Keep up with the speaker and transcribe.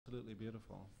absolutely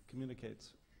beautiful.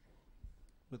 Communicates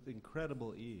with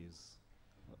incredible ease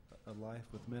a life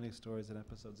with many stories and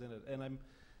episodes in it. And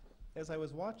as I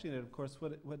was watching it, of course,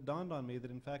 what dawned on me that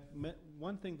in fact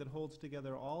one thing that holds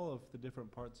together all of the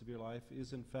different parts of your life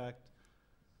is in fact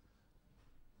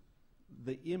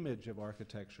the image of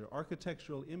architecture.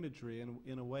 Architectural imagery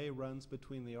in a way runs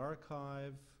between the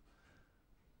archive,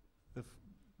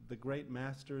 the great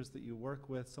masters that you work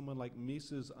with, someone like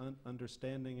Mies's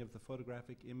understanding of the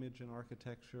photographic image in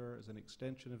architecture as an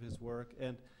extension of his work,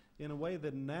 and in a way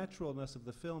the naturalness of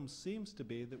the film seems to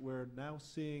be that we're now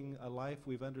seeing a life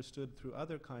we've understood through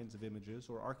other kinds of images,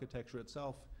 or architecture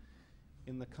itself,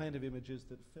 in the kind of images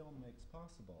that film makes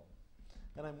possible.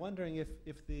 And I'm wondering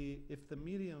if the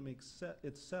medium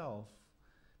itself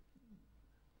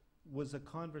was a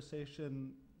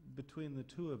conversation between the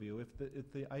two of you,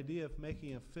 if the idea of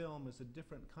making a film as a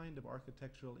different kind of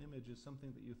architectural image is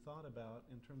something that you thought about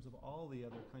in terms of all the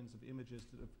other kinds of images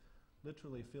that have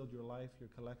literally filled your life, your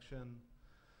collection.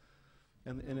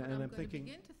 And I'm thinking,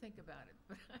 begin to think about it,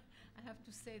 but I have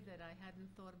to say that I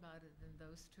hadn't thought about it in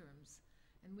those terms,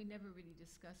 and we never really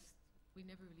discussed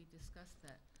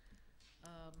that.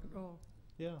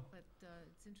 Yeah. But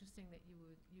it's interesting that you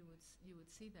would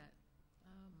see that.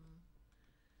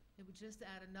 It would just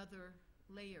add another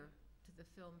layer to the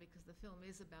film, because the film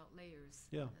is about layers,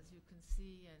 as you can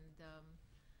see, and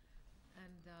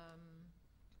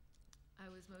I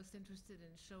was most interested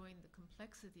in showing the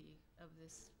complexity of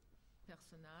this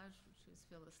personnage, which is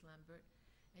Phyllis Lambert,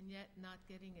 and yet not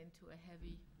getting into a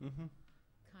heavy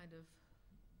kind of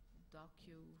the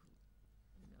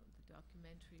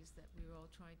documentaries that we were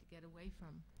all trying to get away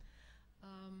from.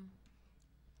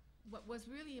 What was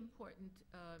really important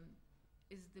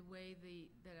is the way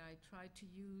that I tried to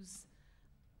use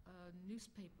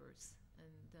newspapers,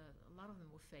 and a lot of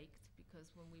them were faked,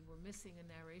 because when we were missing a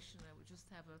narration, I would just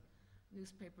have a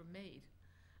newspaper made.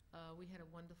 We had a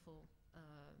wonderful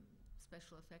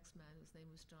special effects man whose name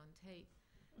was John Tate,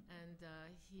 and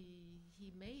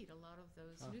he made a lot of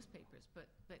those newspapers.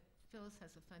 But Phyllis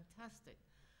has a fantastic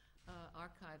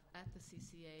archive at the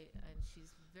CCA, and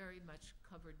she's very much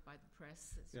covered by the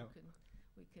press. As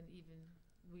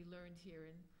we learned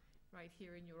here right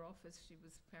here in your office, she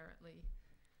was apparently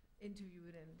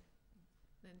interviewed,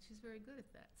 and she's very good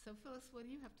at that. So Phyllis, what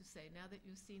do you have to say now that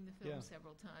you've seen the film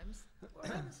several times? Well, I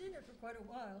haven't seen it for quite a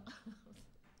while,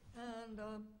 and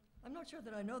I'm not sure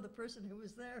that I know the person who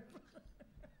was there.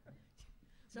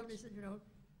 Somebody said,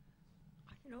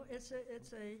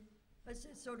 it's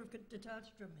sort of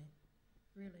detached from me,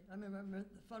 really. I remember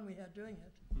the fun we had doing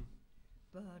it,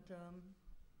 but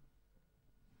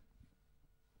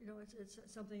it's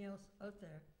something else out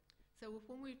there. So if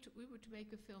when we were to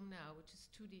make a film now, which is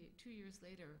 2 years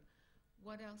later,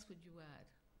 what else would you add?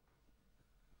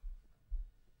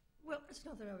 Well, it's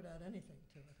not that I would add anything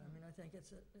to it. I mean, I think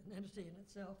it's an entity in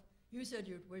itself. You said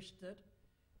you'd wished that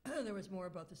there was more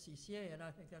about the CCA, and I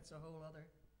think that's a whole other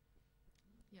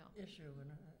issue.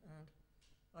 And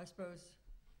I suppose,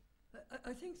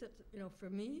 I think that, for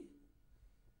me,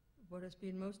 what has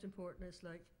been most important is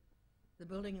like the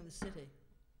building in the city.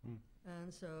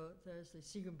 And so there's the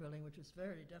Seagram building, which is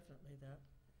very definitely that.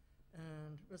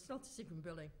 And it's not the Seagram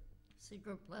building,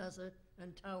 Seagram Plaza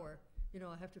and Tower.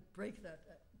 I have to break that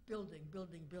building.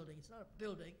 It's not a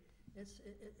building. It's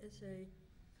a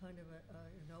kind of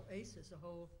an oasis, a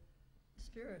whole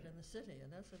spirit in the city,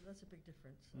 and that's a big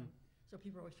difference. So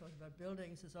people are always talking about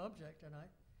buildings as object, and I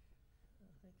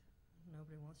think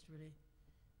nobody wants to really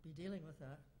be dealing with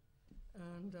that.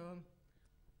 And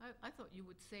I thought you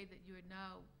would say that you're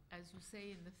now, as you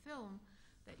say in the film,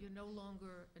 that you're no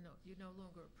longer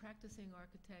a practicing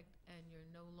architect, and you're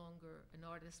no longer an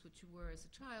artist, which you were as a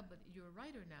child, but you're a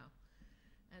writer now.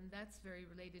 And that's very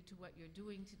related to what you're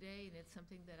doing today, and it's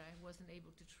something that I wasn't able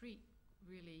to treat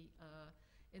really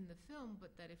in the film,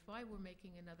 but that if I were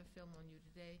making another film on you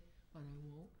today, but I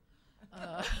won't,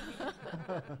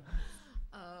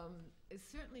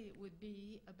 certainly it would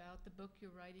be about the book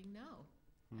you're writing now.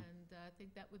 And I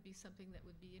think that would be something that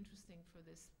would be interesting for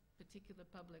this particular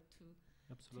public to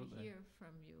hear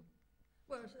from you.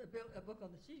 Well, it's a book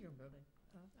on the Seagram building.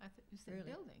 I thought you said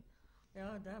building.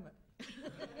 Yeah, damn it.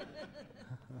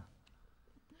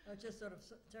 It's just sort of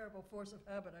terrible force of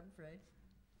habit, I'm afraid.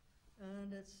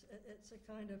 And it's a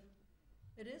kind of,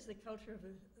 it is the culture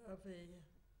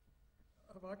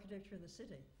of architecture in the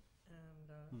city.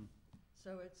 And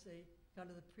so it's a kind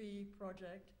of the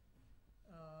pre-project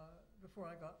before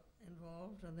I got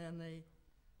involved, and then the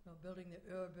building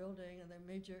the building, and the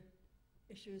major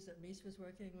issues that Mies was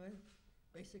working with,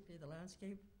 basically the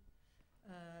landscape,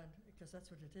 and because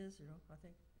that's what it is, I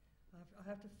think I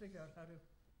have to figure out how to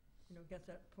get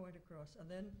that point across. And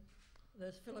then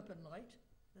there's Philip and Light.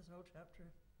 There's a whole chapter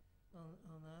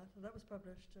on that. And that was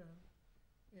published in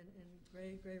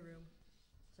Grey Room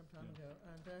some time ago.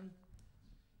 And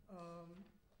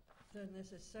then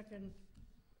there's a second,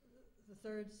 the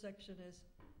third section is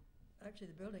actually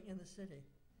the building in the city.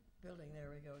 Building, there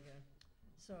we go again.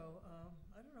 So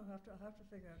I don't know, I'll have to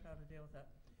figure out how to deal with that.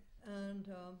 And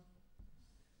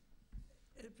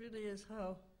it really is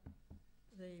how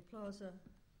the plaza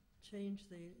changed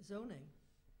the zoning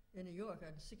in New York.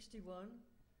 In 61,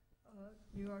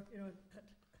 New York,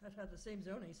 had the same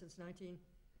zoning since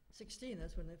 1916.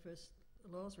 That's when the first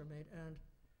laws were made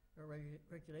or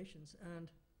regulations.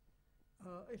 And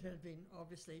it had been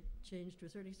obviously changed to a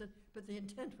certain extent, but the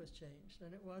intent was changed,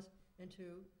 and it was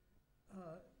into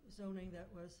zoning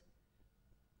that was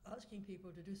asking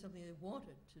people to do something they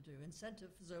wanted to do,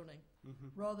 incentive zoning,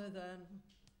 rather than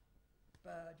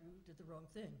bad, you did the wrong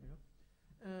thing,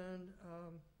 And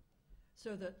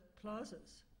so that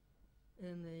plazas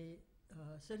in the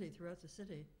city, throughout the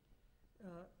city,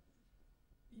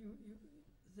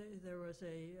 there was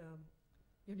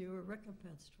you were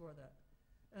recompensed for that.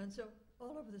 And so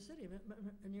all over the city,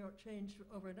 New York changed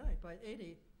overnight. By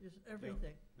 80, just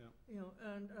everything. Yeah.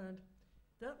 And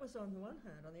that was on the one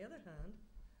hand. On the other hand,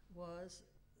 was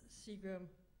Seagram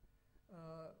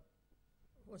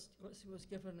was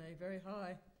given a very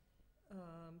high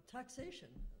taxation.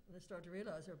 They started to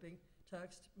realize they were being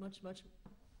taxed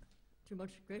to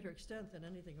much greater extent than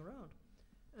anything around.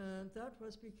 And that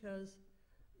was because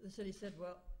the city said,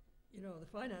 well, the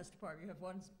finance department, you have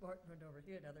one department over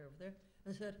here, another over there,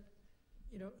 and said,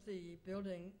 the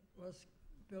building was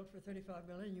built for $35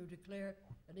 million, you declare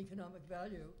an economic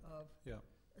value of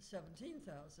 17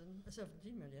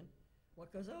 million.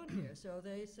 What goes on here? So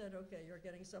they said, okay, you're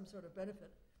getting some sort of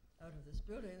benefit out of this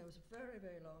building. There was a very,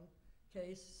 very long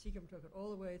case. Seagram took it all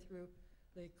the way through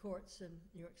the courts in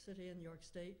New York City and New York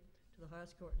State to the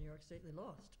highest court in New York State. They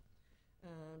lost,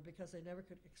 and because they never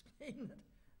could explain it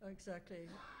exactly,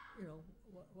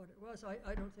 what it was.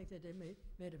 I don't think they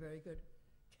made a very good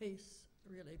case,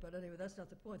 really. But anyway, that's not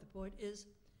the point. The point is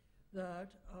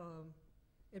that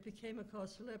it became a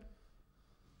cause célèbre.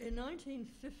 In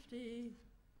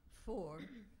 1954,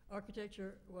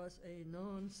 architecture was a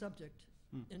non-subject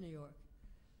in New York.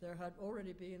 There had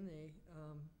already been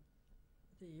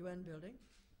the UN building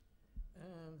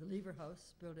and the Lever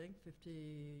House building,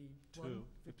 52. Yeah.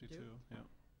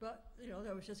 But,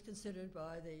 that was just considered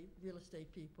by the real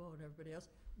estate people and everybody else.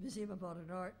 Museum of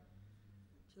Modern Art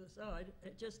to the side.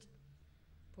 It just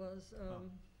was,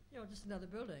 just another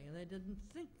building, and they didn't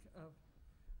think of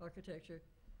architecture.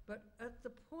 But at the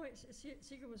point,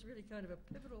 Seagram was really kind of a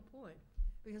pivotal point,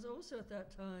 because also at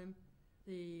that time,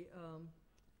 the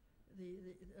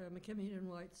McKimmey and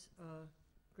White's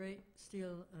great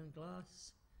steel and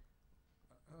glass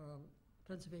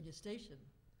Pennsylvania station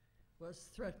was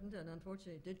threatened, and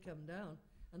unfortunately it did come down.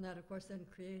 And that, of course, then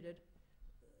created,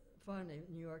 finally,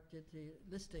 New York did the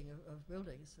listing of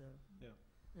buildings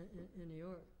in New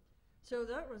York. So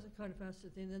that was a kind of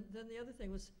fascinating thing. Then the other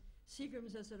thing was Seagram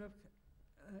as a sort of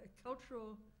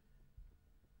cultural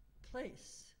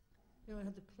place. We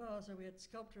had the plaza, we had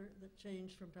sculpture that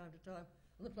changed from time to time.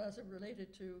 And the plaza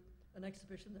related to an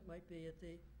exhibition that might be at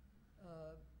the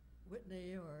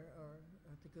Whitney or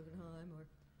at the Guggenheim or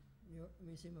New York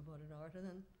Museum of Modern Art. And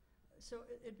then, so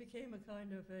it became a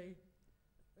kind of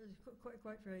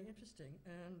quite very interesting.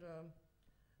 And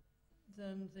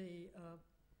then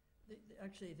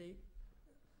actually the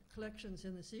collections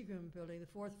in the Seagram building, the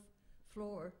fourth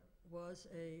floor was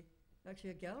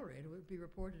actually a gallery, and it would be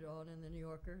reported on in the New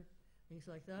Yorker, things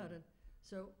like that. And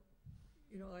so,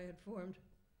 I had formed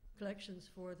collections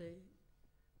for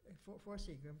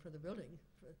Seagram, for the building,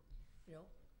 for,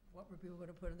 what were people going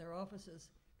to put in their offices?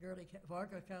 Girly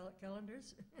Varga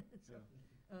calendars.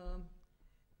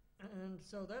 And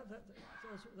so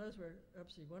those were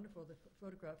absolutely wonderful, the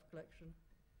photograph collection.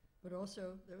 But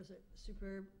also there was a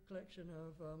superb collection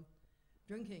of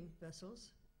drinking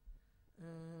vessels.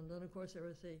 And then, of course, there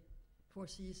was the Four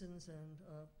Seasons and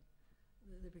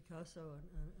the Picasso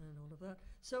and all of that.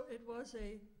 So it was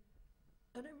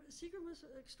Seagram was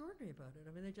extraordinary about it.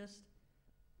 I mean, they just,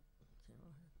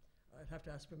 I'd have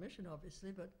to ask permission,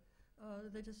 obviously, but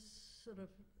they just sort of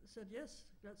said, yes,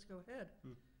 let's go ahead.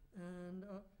 And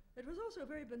it was also a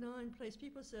very benign place.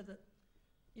 People said that,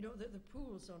 the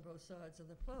pools on both sides of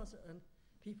the plaza, and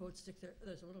people would stick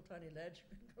there's a little tiny ledge,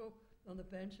 go on the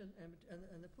bench and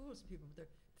the pools, and people with their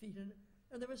feet in it.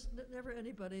 And there was never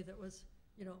anybody that was,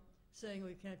 saying,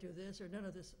 we can't do this, or none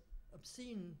of this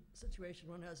obscene situation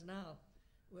one has now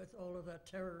with all of that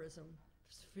terrorism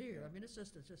sphere. I mean, it's a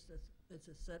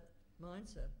set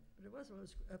mindset. But it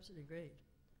was absolutely great.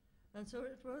 And so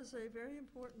it was a very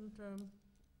important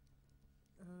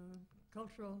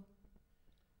cultural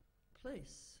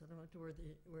place. I don't like the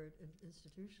word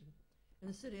institution in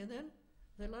the city. And then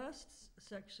the last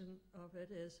section of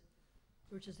it is,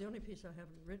 which is the only piece I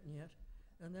haven't written yet,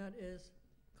 and that is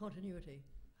continuity.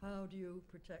 How do you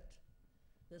protect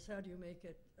this? How do you make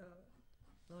it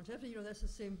longevity? You know, that's the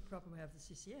same problem I have with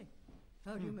the CCA.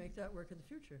 How do you make that work in the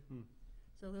future?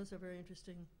 So those are very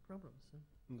interesting problems.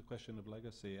 And the question of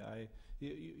legacy.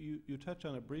 You touch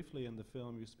on it briefly in the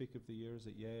film. You speak of the years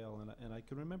at Yale, and I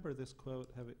can remember this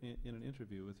quote in an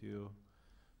interview with you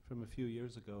from a few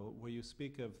years ago, where you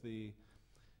speak of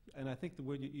and I think the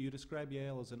word you describe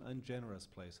Yale as an ungenerous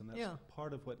place, and that's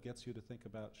part of what gets you to think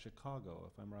about Chicago,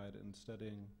 if I'm right, in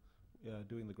studying,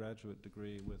 doing the graduate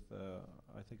degree with,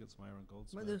 I think it's Myron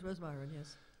Goldsmith. Well, this was Myron,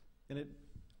 yes. And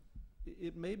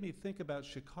it made me think about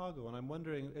Chicago, and I'm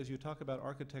wondering, as you talk about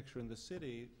architecture in the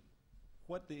city,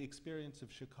 what the experience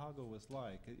of Chicago was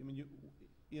like. I mean,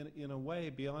 in a way,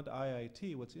 beyond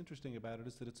IIT, what's interesting about it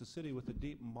is that it's a city with a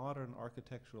deep modern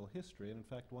architectural history, and in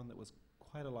fact one that was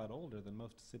quite a lot older than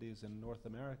most cities in North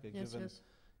America,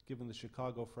 given the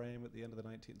Chicago frame at the end of the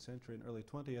 19th century and early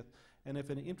 20th. And if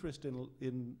an interest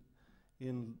in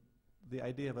the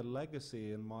idea of a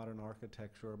legacy in modern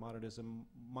architecture or modernism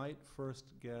might first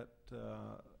get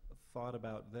thought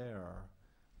about there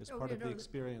as part of the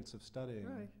experience of studying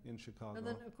in Chicago. And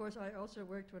then, of course, I also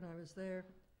worked when I was there.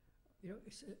 You know,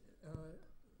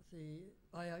 the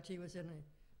IIT was in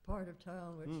a part of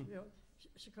town which, you know,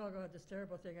 Chicago had this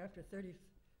terrible thing after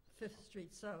 35th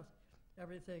Street South.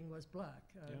 Everything was black,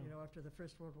 you know, after the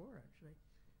First World War, actually.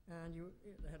 And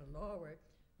they had a law where,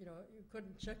 you know, you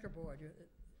couldn't checkerboard.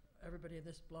 Everybody in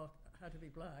this block had to be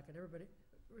black, and everybody,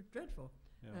 it was dreadful.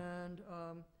 Yeah. And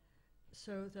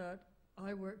so that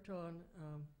I worked on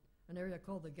an area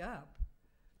called the Gap,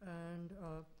 and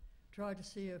tried to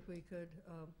see if we could,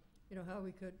 you know, how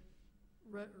we could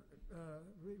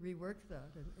rework that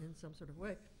in some sort of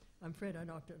way. I'm afraid I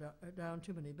knocked down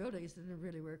too many buildings. It didn't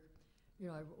really work. You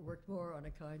know, I worked more on a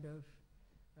kind of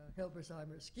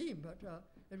Hilbersheimer scheme, but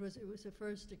it was the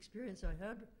first experience I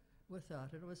had with that.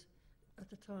 It was at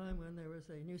the time when there was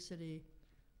a new city,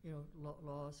 you know,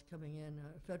 laws coming in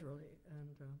federally,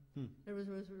 and it was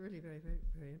really very, very,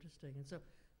 very interesting. And so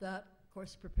that, of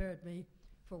course, prepared me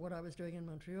for what I was doing in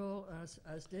Montreal,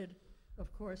 as did,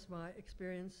 of course, my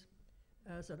experience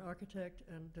as an architect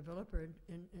and developer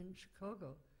in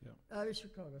Chicago. Yeah.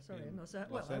 Chicago, sorry, in Los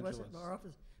Angeles. Well, I wasn't in our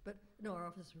office, but no, our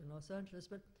office was in Los Angeles.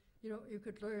 But you know, you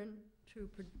could learn to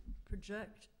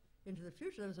project into the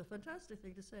future. That was a fantastic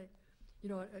thing to say. You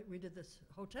know, we did this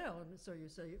hotel, and so you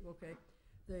say, okay,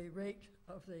 the rate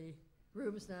of the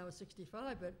rooms now is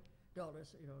 $65,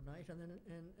 you know, a night, and then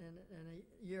in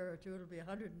a year or two it'll be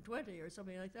 120 or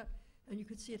something like that, and you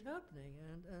could see it happening,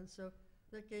 and so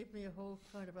that gave me a whole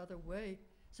kind of other way.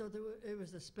 So it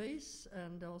was the space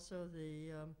and also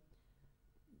the,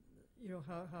 you know,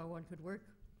 how one could work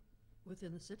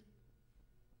within the city.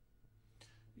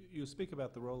 You speak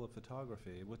about the role of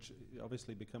photography, which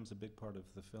obviously becomes a big part of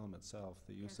the film itself,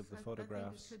 the use of the photographs. I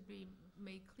think it should be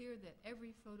made clear that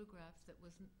every photograph that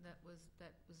was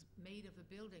made of a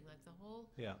building, like the whole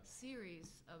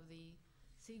series of the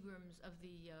Seagram's, of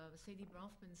the Sadie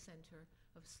Bronfman Center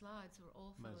of slides, were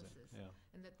all Phyllis's.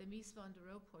 And that the Mies van der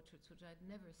Rohe portraits, which I'd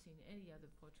never seen any other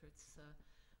portraits,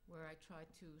 where I tried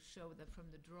to show that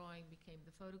from the drawing became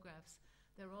the photographs,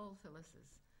 they're all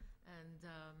Phyllis's. And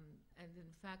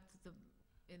in fact,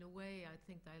 in a way, I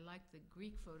think I like the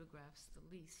Greek photographs the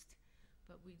least,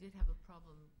 but we did have a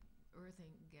problem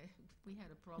earthing. We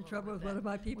had a problem. Trouble with one of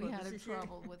my people. We had a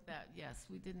trouble with that. Yes,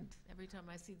 we didn't. Every time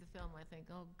I see the film, I think,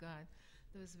 oh God,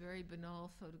 those very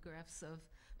banal photographs of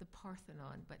the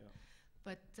Parthenon.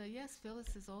 But yes,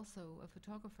 Phyllis is also a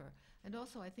photographer, and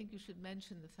also I think you should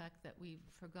mention the fact that we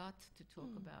forgot to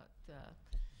talk about.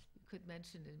 Could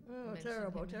mention it.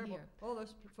 Terrible. Here. All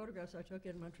those photographs I took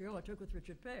in Montreal, I took with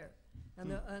Richard Pear, and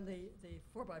the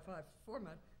 4x5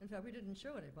 format. In fact, we didn't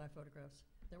show any of my photographs.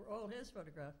 They were all his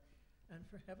photographs. And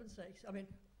for heaven's sakes, I mean,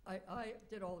 I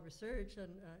did all the research and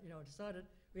you know, decided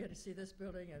we had to see this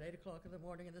building at 8 o'clock in the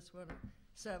morning and this one at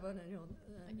 7, and you know,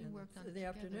 and you worked on in the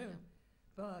afternoon.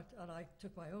 And I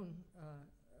took my own,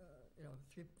 you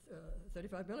know,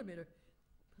 35 millimeter.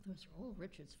 But those are all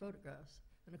Richard's photographs,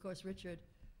 and of course Richard.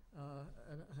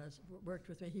 Has worked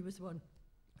with me. He was the one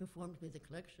who formed me the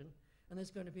collection. And there's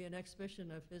going to be an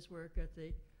exhibition of his work at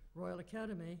the Royal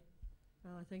Academy,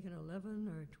 I think in 11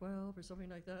 or 12 or something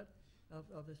like that,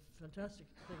 of the fantastic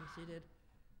things he did.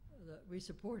 We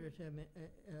supported him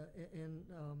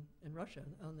in Russia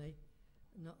on the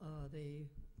the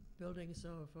buildings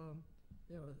of,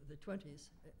 the 20s,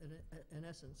 in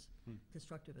essence,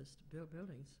 constructivist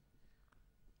buildings.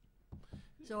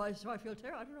 So I feel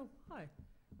terrible. I don't know why.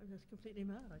 I'm just completely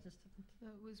mad. I just It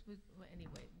was well,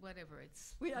 anyway, whatever,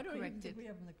 it's I don't even corrected. think we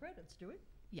have them in the credits, do we?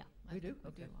 Yeah, We I do? think we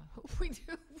Okay. do. I hope we do.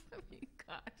 I mean,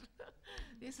 God.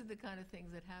 These are the kind of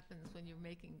things that happens when you're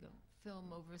making a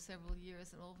film over several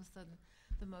years, and all of a sudden,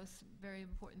 the most very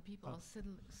important people are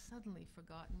suddenly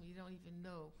forgotten. You don't even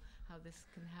know how this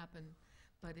can happen,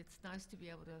 but it's nice to be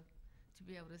able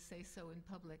to say so in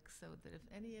public, so that if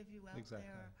any of you out Exactly,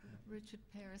 there are yeah. Richard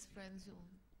Pear's friends, you'll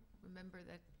remember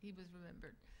that he was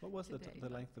remembered. What was the today.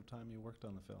 length of time you worked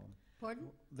on the film? Pardon?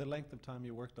 The length of time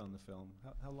you worked on the film.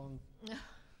 How long?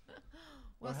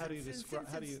 Well, or how do you since describe?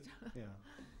 How do you? it's- Yeah.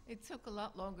 It took a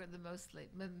lot longer than most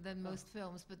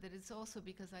films, but that it's also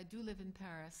because I do live in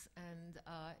Paris, and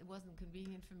it wasn't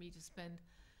convenient for me to spend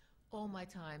all my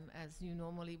time as you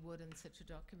normally would in such a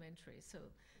documentary. So,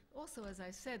 also, as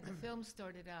I said, the film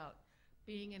started out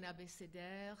being an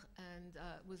abécédaire, and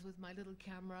was with my little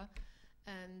camera,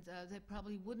 and there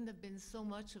probably wouldn't have been so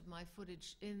much of my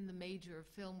footage in the major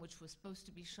film, which was supposed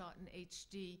to be shot in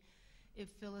HD, if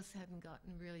Phyllis hadn't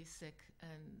gotten really sick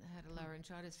and had a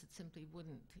laryngitis, it simply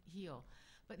wouldn't heal.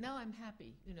 But now I'm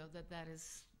happy, that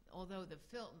is, although the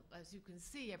film, as you can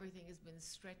see, everything has been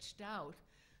stretched out,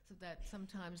 so that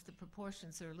sometimes the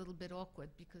proportions are a little bit awkward,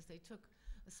 because they took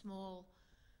a small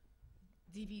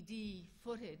DVD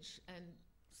footage and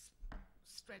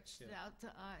stretched it out to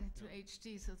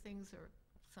HD, so things are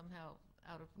somehow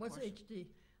out of What's proportion. HD?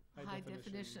 High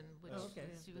definition, which Oh, okay.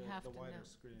 is you The- have the to wider know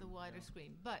screen, the wider yeah.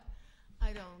 screen. But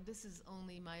this is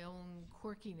only my own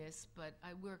quirkiness, but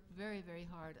I worked very, very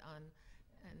hard on,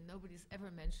 and nobody's ever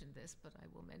mentioned this, but I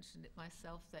will mention it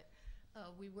myself, that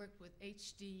we worked with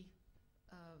HD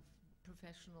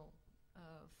professional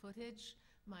footage.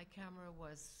 My camera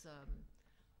was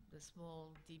the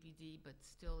small DVD, but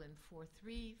still in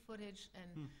 4:3 footage,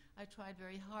 and I tried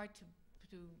very hard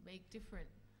to make different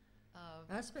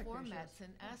Aspect formats ratios.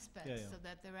 and aspects, Yeah, yeah. so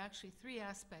that there are actually 3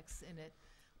 aspects in it,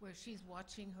 where she's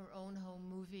watching her own home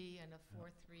movie and a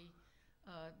 4:3 Yes,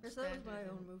 that was standard, my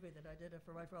own and- movie that I did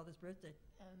for my father's birthday.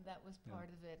 and that was Yeah. part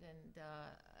of it,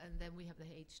 and then we have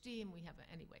the HD, and we have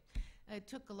anyway. It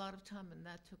took a lot of time, and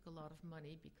that took a lot of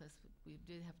money, because we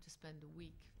did have to spend a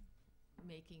week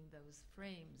making those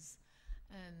frames.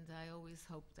 And I always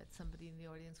hope that somebody in the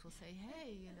audience will say,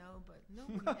 "Hey, but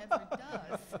nobody ever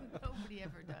does." Nobody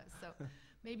ever does. So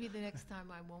maybe the next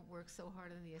time I won't work so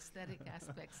hard on the aesthetic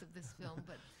aspects of this film,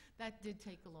 but that did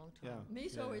take a long time. Yeah.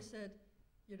 Mies always said,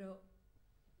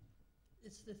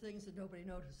 it's the things that nobody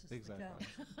notices Exactly. that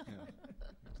count.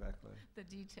 Yeah. Exactly. The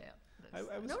detail. I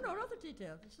was No, not the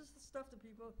detail. It's just the stuff that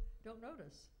people don't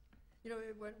notice.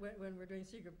 When we're doing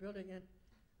secret building, and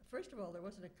first of all, there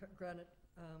wasn't a granite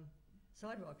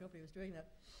sidewalk. Nobody was doing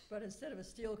that. But instead of a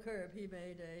steel curb, he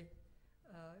made a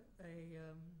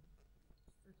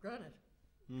granite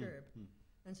curb.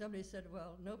 And somebody said,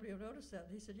 "Well, nobody will notice that."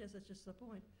 And he said, "Yes, that's just the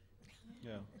point."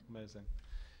 Yeah, amazing.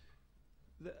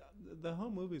 The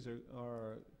home movies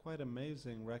are quite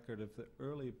amazing record of the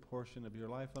early portion of your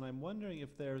life, and I'm wondering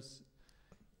if there's.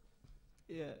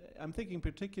 Yeah, I'm thinking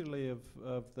particularly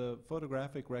of the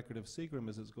photographic record of Seagram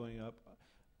as it's going up.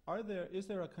 Is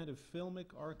there a kind of filmic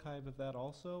archive of that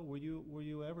also? Were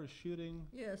you ever shooting?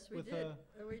 Yes, we With did.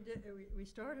 We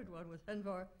started one with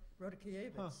Henvar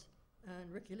Rodokiewicz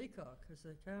and Ricky Leacock as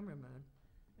the cameraman,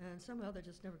 and somehow they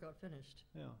just never got finished.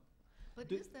 Yeah. But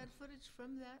Do- is that footage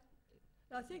from that?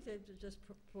 I think they're just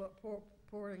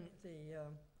pouring the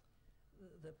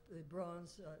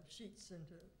bronze sheets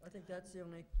into. I think that's the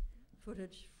only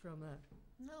footage from that.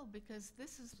 No, because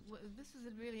this is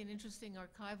really an interesting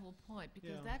archival point,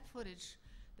 because Yeah. that footage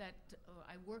that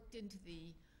I worked into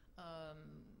the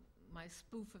my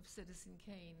spoof of Citizen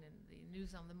Kane and the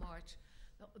News on the March,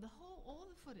 all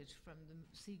the footage from the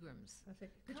Seagrams. I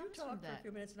think. Could you Comes from talk for a that.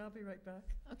 few minutes and I'll be right back?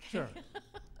 Okay. Sure.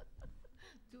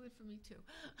 Do it for me too.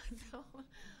 So,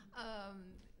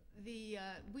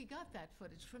 we got that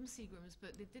footage from Seagrams,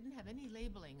 but it didn't have any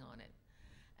labeling on it.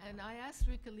 And I asked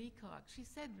Ricky Leacock. She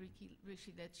said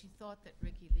Rishi that she thought that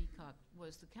Ricky Leacock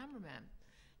was the cameraman,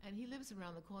 and he lives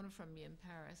around the corner from me in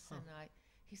Paris. Huh. And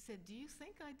he said, "Do you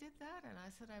think I did that?" And I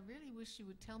said, "I really wish you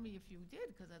would tell me if you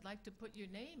did, because I'd like to put your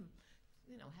name.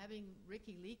 Having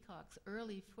Ricky Leacock's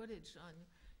early footage on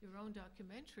your own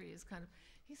documentary is kind of."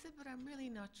 He said, "But I'm really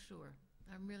not sure.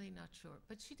 I'm really not sure."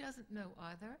 But she doesn't know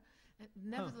either. And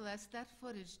nevertheless, that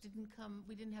footage didn't come.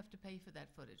 We didn't have to pay for that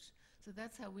footage, so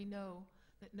that's how we know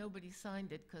that nobody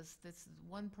signed it, because that's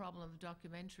one problem of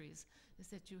documentaries, is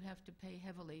that you have to pay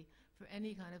heavily for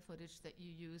any kind of footage that you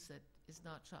use that is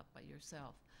not shot by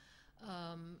yourself.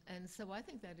 And so I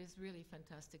think that is really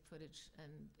fantastic footage,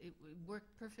 and it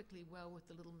worked perfectly well with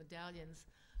the little medallions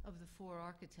of the 4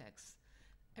 architects.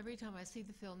 Every time I see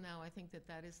the film now, I think that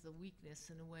that is the weakness,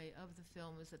 in a way, of the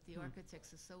film, is that the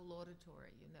architects are so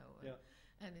laudatory, you know,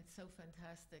 and it's so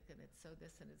fantastic, and it's so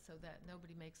this and it's so that.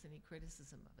 Nobody makes any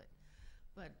criticism of it.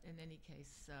 But in any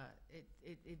case,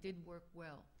 it did work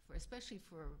well, especially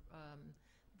for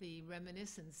the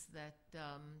reminiscence that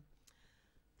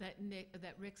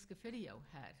Rick Scafidio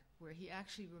had, where he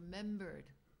actually remembered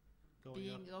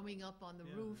going up on the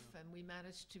roof, and we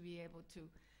managed to be able to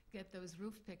get those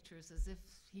roof pictures as if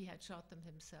he had shot them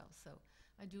himself. So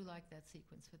I do like that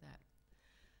sequence for that.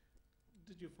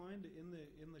 Did you find in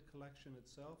the collection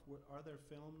itself, are there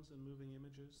films and moving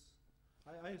images?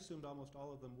 I assumed almost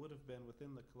all of them would have been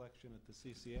within the collection at the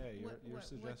CCA. You're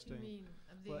suggesting. What do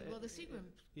you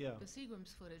mean? The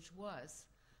Seagram's footage was,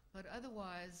 but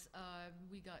otherwise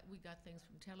we got things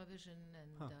from television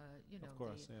and you know, of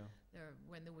course,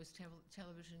 when there was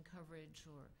television coverage,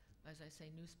 or as I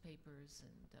say, newspapers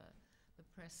and the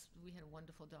press. We had a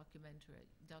wonderful documentary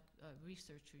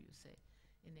researcher, you say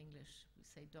in English, we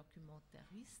say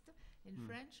documentariste in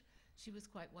French. She was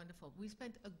quite wonderful. We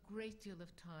spent a great deal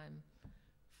of time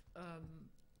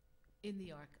in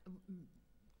the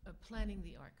planning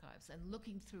the archives and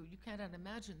looking through. You cannot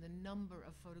imagine the number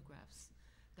of photographs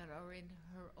that are in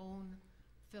her own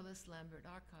Phyllis Lambert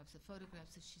archives, the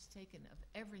photographs that she's taken of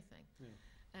everything.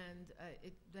 And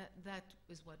that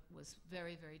is what was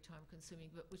very, very time-consuming,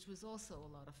 but which was also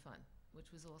a lot of fun.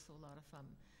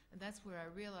 And that's where I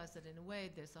realized that, in a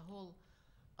way, there's a whole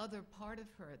other part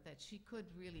of her that she could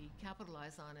really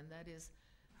capitalize on, and that is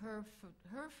her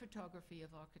photography of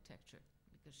architecture,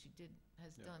 because she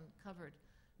has covered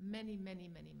many, many,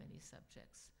 many, many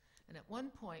subjects. And at one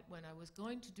point, when I was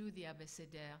going to do the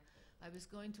abécédaire, I was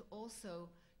going to also,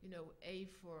 you know, A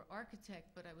for architect,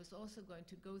 but I was also going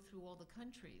to go through all the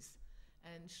countries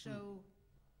and show,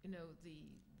 you know,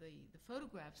 the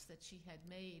photographs that she had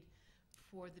made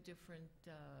for the different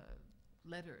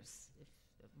letters.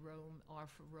 Rome, R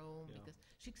for Rome, because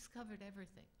she's covered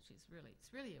everything.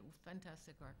 It's really a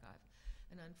fantastic archive.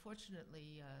 And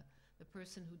unfortunately, the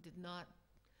person who did not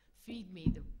feed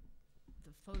me the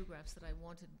photographs that I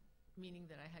wanted, meaning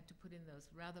that I had to put in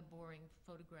those rather boring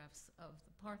photographs of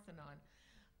the Parthenon,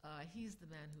 he's the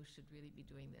man who should really be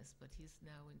doing this, but he's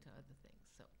now into other things.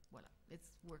 So, voilà,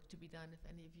 it's work to be done. If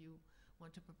any of you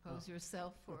want to propose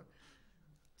yourself for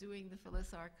doing the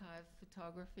Phyllis Archive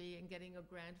photography and getting a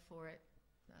grant for it,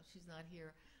 now she's not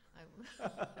here, I would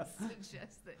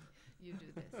suggest that you do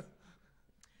this. Are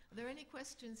there any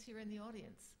questions here in the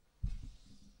audience?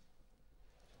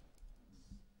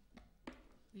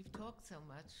 We've talked so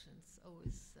much, and it's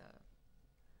always...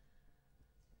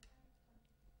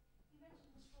 You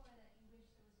mentioned before that you wish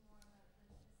there was more about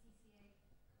the CCA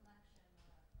collection,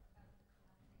 or about the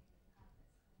collecting and have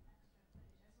this kind of extra footage.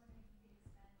 I was wondering if you could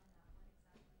expand on that,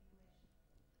 what exactly you wish.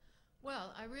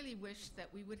 Well, I really wish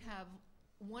that we would have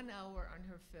 1 hour on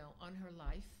her film, on her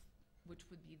life, which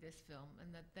would be this film,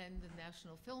 and that then the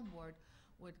National Film Board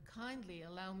would kindly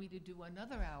allow me to do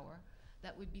another hour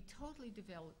that would be totally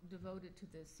devoted to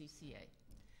the CCA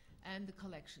and the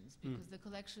collections, because the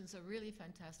collections are really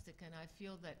fantastic, and I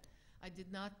feel that I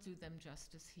did not do them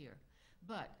justice here.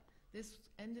 But this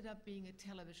ended up being a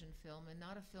television film and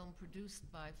not a film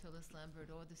produced by Phyllis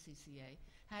Lambert or the CCA.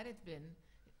 Had it been,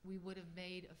 we would have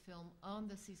made a film on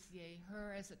the CCA,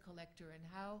 her as a collector, and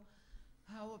how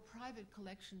a private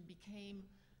collection became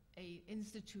an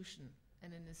institution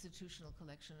and an institutional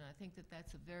collection. And I think that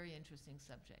that's a very interesting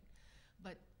subject.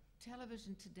 But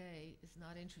television today is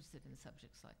not interested in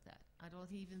subjects like that. I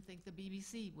don't even think the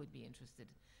BBC would be interested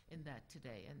in that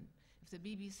today. And if the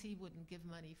BBC wouldn't give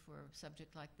money for a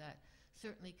subject like that,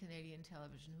 certainly Canadian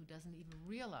television, who doesn't even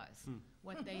realize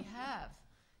what they have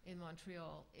in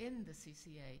Montreal, in the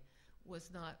CCA,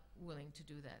 was not willing to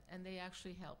do that. And they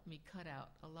actually helped me cut out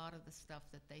a lot of the stuff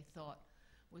that they thought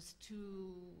was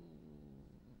too,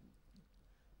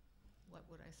 what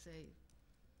would I say,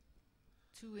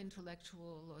 too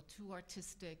intellectual or too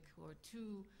artistic or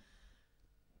too,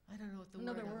 I don't know what the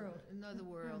Another word world. Another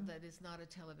world that is not a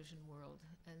television world.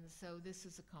 And so this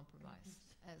is a compromise,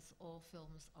 as all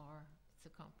films are. It's a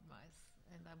compromise.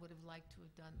 And I would have liked to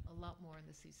have done a lot more in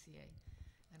the CCA.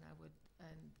 And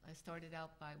I started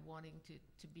out by wanting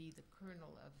to be the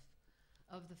kernel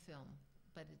of the film,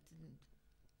 but it didn't.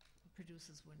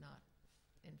 Producers were not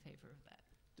in favor of that.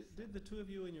 Did the two of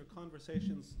you in your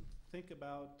conversations think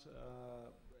about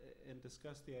and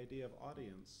discuss the idea of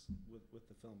audience with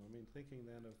the film. I mean, thinking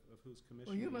then of who's Well,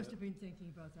 commissioning you must it. have been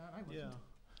thinking about that. I wasn't. Yeah.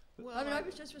 Well, I mean, I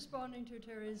was just responding to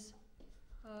Teri's.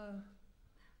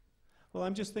 Well,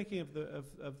 I'm just thinking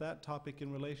of that topic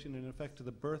in relation, in effect, to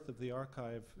the birth of the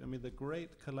archive. I mean, the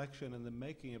great collection and the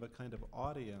making of a kind of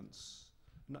audience.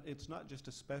 It's not just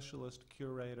a specialist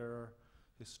curator,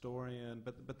 historian,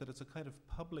 but that it's a kind of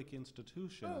public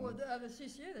institution. Oh, well, the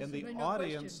CCA, there's And the certainly no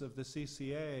audience question. of the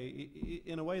CCA,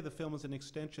 in a way, the film is an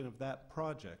extension of that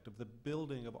project, of the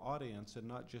building of audience and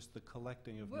not just the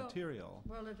collecting of material.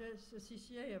 Well, it is the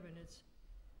CCA. I mean, its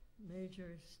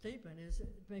major statement is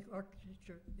make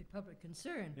architecture a public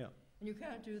concern. Yeah. And you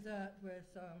can't do that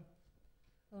with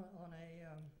on a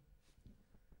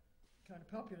kind of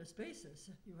populist basis.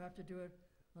 You have to do it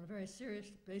on a very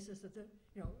serious basis that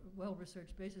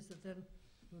well-researched basis that then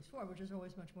moves forward, which is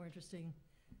always much more interesting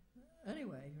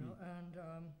anyway, you know. And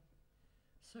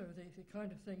so the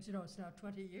kind of things, it's now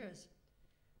 20 years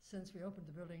since we opened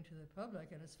the building to the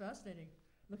public, and it's fascinating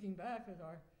looking back at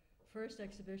our first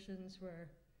exhibitions were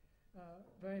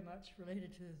very much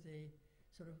related to the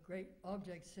sort of great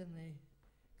objects in the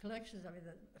collections. I mean,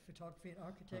 the photography and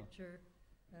architecture,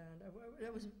 and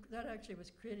that actually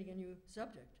was creating a new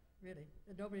subject, really.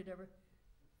 And nobody had ever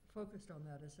focused on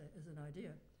that as an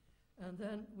idea. And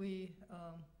then we,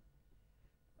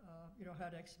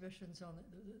 had exhibitions on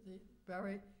the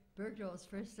Barry Bergdahl's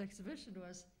first exhibition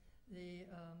was the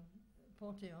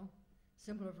Panthéon,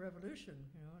 symbol of revolution,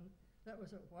 and that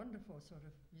was a wonderful sort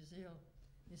of museum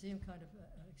kind of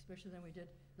exhibition. Then we did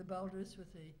the Baldus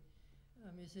with the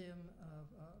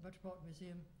Metropolitan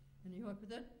Museum in New York. But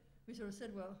then we sort of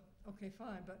said, well, okay,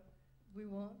 fine, but we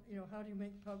want, how do you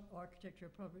make architecture a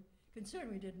public concern?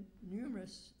 We did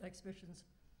numerous exhibitions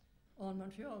on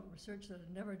Montreal, research that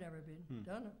had never been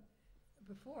done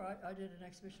before. I did an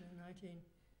exhibition in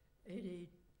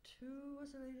 1982,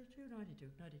 was it 82?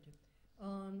 92,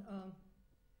 on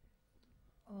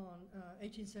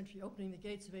 18th century, opening the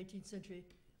gates of 18th century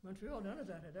Montreal. None of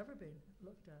that had ever been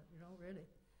looked at, really,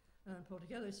 and pulled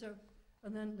together. So,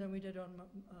 and then we did on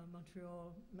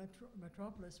Montreal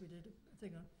Metropolis. We did a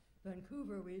thing on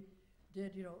Vancouver. We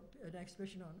did, an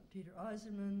exhibition on Peter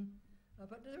Eisenman.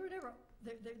 But they were never.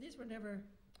 These were never.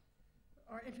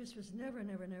 Our interest was never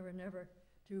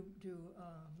to do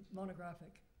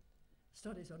monographic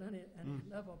studies on any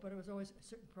level. But it was always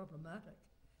certain problematic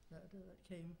that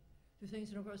came to things.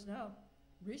 And of course now,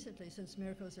 recently, since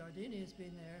Mirko Zardini has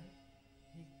been there,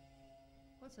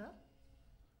 what's that? I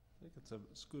think it's a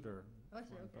scooter. Oh, I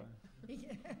see,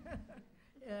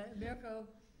 okay. Mirko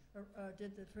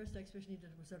did the first exhibition he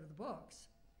did was out of the box,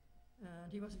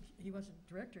 and he wasn't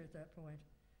director at that point.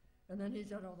 And then he's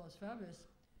done all those fabulous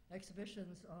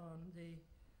exhibitions on the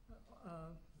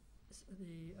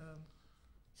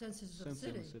census of the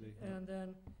city. Yeah. And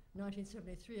then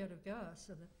 1973 out of Gas,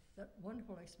 so that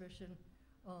wonderful exhibition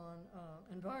on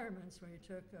environments where he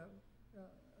took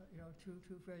two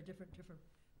very different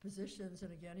positions.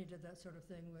 And again, he did that sort of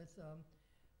thing with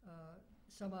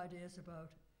some ideas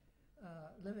about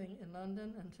living in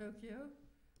London and Tokyo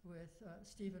with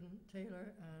Stephen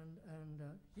Taylor and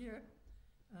here,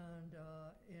 and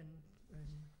in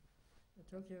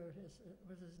Tokyo,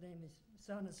 what's his name? His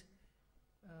son is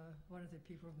one of the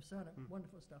people from Sun.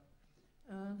 Wonderful stuff.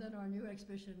 And then our new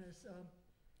exhibition is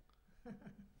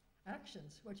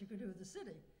actions, what you can do with the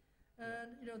city.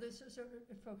 And, so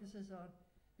it focuses on,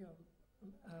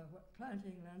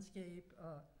 planting, landscape,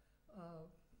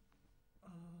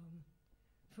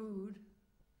 food,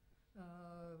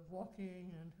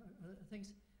 walking, and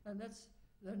things. And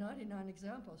there are 99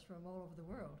 examples from all over the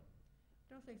world.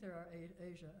 I don't think there are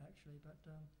Asia, actually, but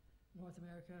North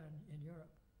America and in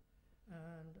Europe.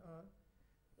 And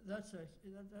that's a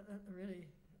really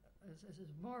is a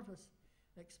marvelous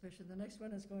exhibition. The next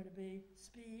one is going to be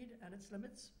Speed and Its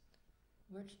Limits,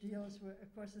 which deals with,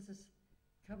 of course, this is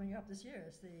coming up this year.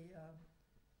 It's the,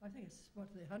 I think it's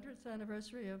the 100th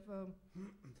anniversary of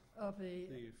the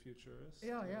Futurists.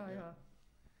 Yeah.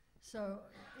 So,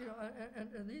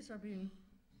 and these are being,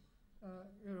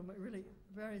 really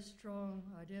very strong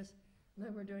ideas. And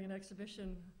then we're doing an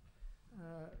exhibition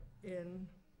in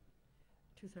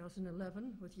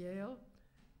 2011 with Yale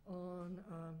on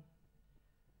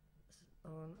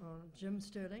Jim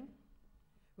Sterling,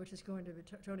 which is going to be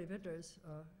Tony Vidler's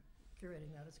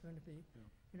curating that. It's going to be,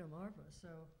 marvelous.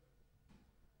 So,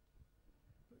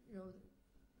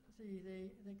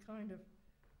 the kind of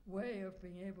way of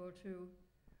being able to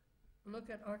look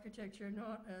at architecture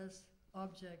not as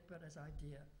object but as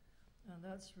idea, and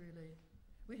that's really.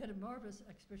 We had a marvelous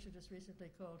exhibition just recently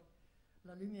called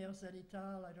La Lumière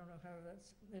Zénithale. I don't know how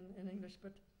that's in English,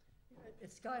 but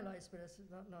it's skylights, but it's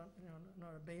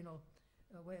not a banal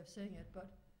way of saying it. But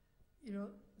you know,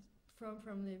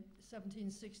 from the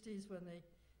 1760s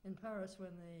in Paris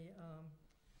when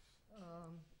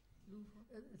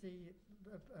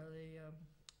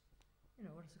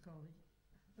what is it called?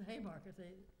 The Haymarket.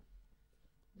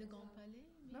 The Grand Palais?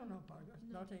 No, pardon.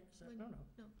 No. Not a, no.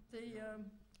 No. The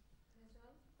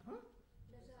huh?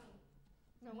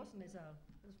 No, it Oui. wasn't Les Halles.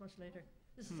 It was much later.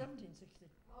 This is 1760.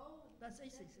 Oh. That's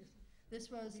 1860. This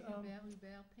was The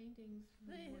Hubert paintings.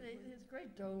 this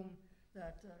great dome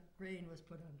that grain was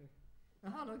put under. The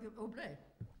Halle Oblé.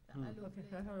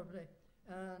 Oblé.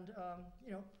 And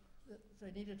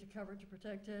they needed to cover it to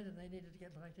protect it, and they needed to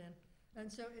get light in.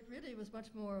 And so it really was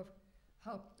much more of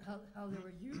how they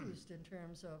were used in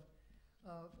terms of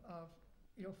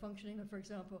functioning. For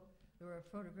example, there were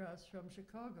photographs from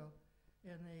Chicago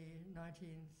in the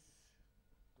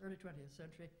early 20th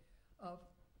century of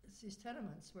these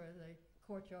tenements where the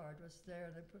courtyard was there,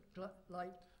 and they put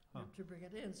light to bring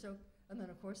it in. So, and then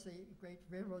of course the great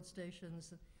railroad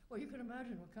stations. Well, you can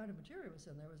imagine what kind of material was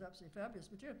in there. It was absolutely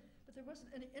fabulous material, but there wasn't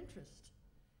any interest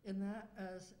in that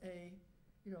as a,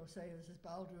 say as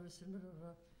Baldur's and blah, blah,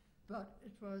 blah. But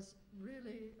it was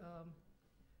really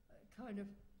kind of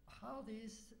how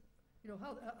these,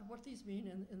 what these mean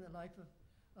in the life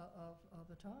of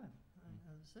the time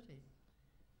and the city.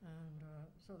 And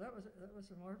so that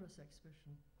was a marvelous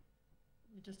exhibition.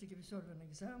 Just to give you sort of an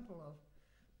example of,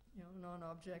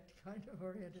 non-object kind of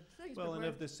oriented things. Well, and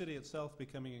of the city itself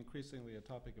becoming increasingly a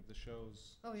topic of the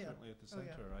shows, certainly at the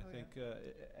center. I think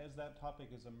as that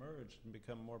topic has emerged and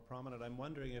become more prominent, I'm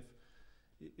wondering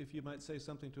if you might say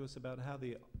something to us about how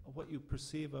what you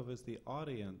perceive of as the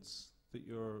audience that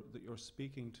you're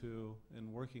speaking to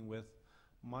and working with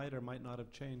might or might not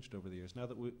have changed over the years. Now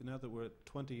that we're at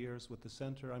 20 years with the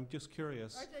center, I'm just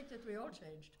curious. I think that we all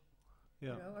changed.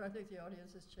 Yeah. And I think the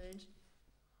audience has changed.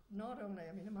 Not only,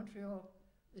 in Montreal,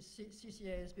 the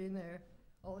CCA has been there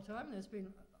all the time. There's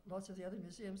been lots of the other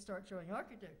museums start showing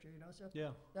architecture, so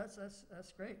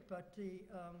that's great. But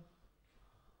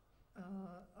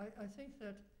I think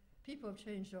that people have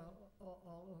changed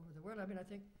all over the world. I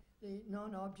think the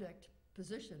non-object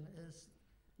position is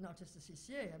not just the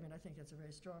CCA. I think it's a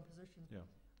very strong position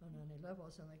on many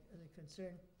levels, and the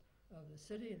concern of the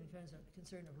city and the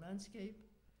concern of landscape.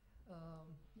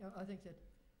 I think that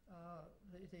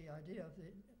the idea of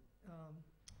the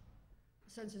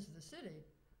census of the city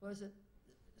was that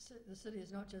the city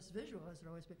is not just visual, as it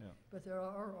always been, but there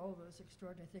are all those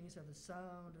extraordinary things of the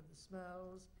sound, of the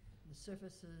smells, the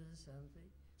surfaces, and the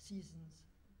seasons,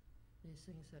 these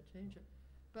things that change it.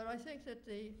 But I think that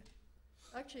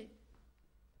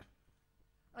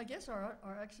I guess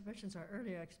our exhibitions, our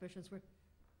earlier exhibitions were,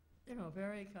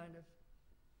 very kind of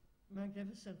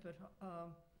magnificent, but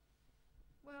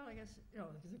well, I guess,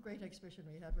 the great exhibition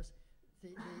we had was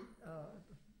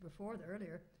before the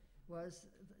earlier was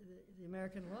the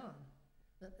American lawn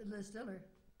that Liz Diller,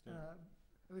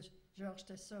 it was Georges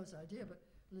Tissot's idea, but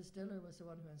Liz Diller was the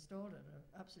one who installed it in an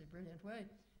absolutely brilliant way.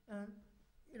 And,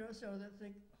 so that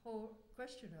the whole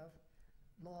question of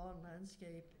lawn,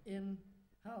 landscape, in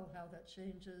how that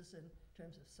changes in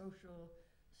terms of social,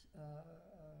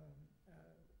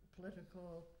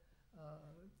 political,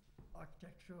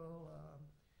 architectural,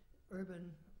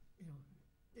 urban,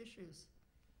 issues.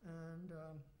 And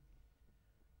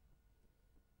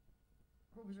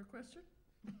what was your question?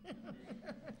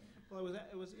 Well,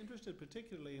 I was interested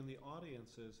particularly in the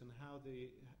audiences and how the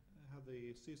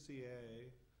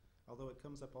CCA, although it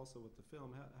comes up also with the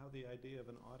film, how the idea of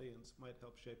an audience might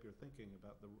help shape your thinking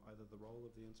about either the role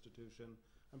of the institution.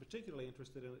 I'm particularly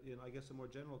interested in, I guess, a more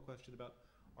general question about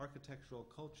architectural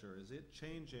culture. Is it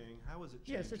changing? How is it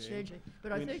changing? Yes, it's changing.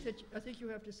 But I think you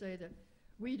have to say that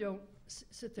we don't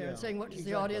sit there and saying, what does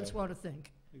the audience want to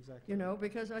think? Exactly.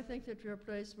 Because I think that you're a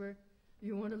place where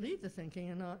you want to lead the thinking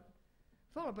and not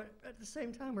follow. But at the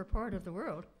same time, we're part of the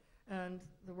world, and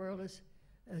the world has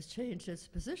changed its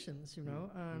positions,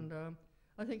 and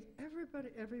I think everybody,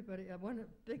 one of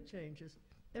the big changes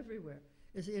everywhere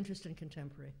is the interest in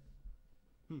contemporary,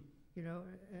 and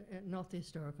not the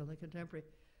historical, the contemporary.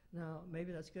 Now,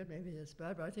 maybe that's good, maybe that's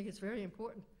bad, but I think it's very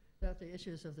important that the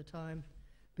issues of the time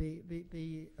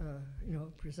be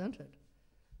presented.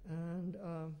 And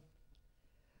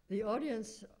the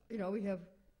audience, we have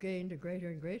gained a greater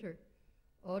and greater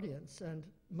audience, and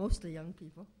mostly young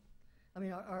people.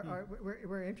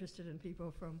 We're interested in people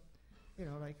from,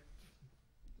 like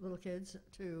little kids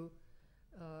to,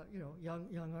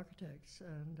 young architects,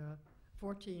 and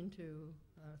 14 to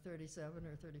 37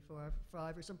 or 34,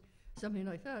 5 or something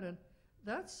like that, and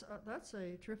that's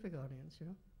a terrific audience,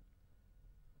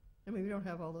 I mean, we don't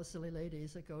have all those silly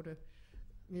ladies that go to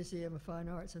Museum of Fine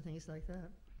Arts and things like that.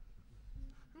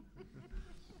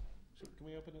 Can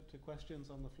we open it to questions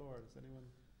on the floor? Does anyone?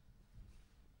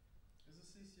 Is the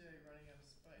CCA running out of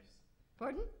space?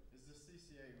 Pardon? Is the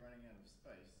CCA running out of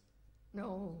space?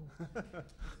 No.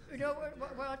 No,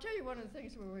 well, I'll tell you one of the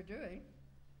things we're doing.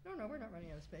 No, we're not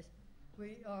running out of space.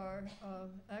 We are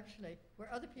actually,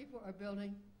 where other people are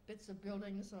building bits of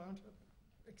buildings aren't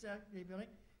exactly building,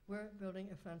 we're building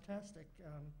a fantastic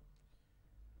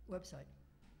website.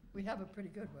 We have a pretty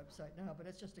good website now, but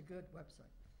it's just a good website.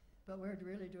 But we're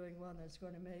really doing one that's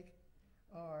going to make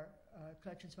our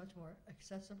collections much more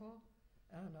accessible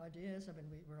and ideas. I mean,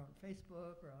 we're on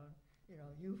Facebook, we're on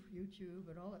YouTube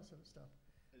and all that sort of stuff.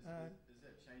 Is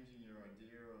that changing your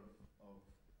idea of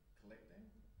collecting,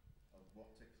 of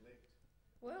what to collect?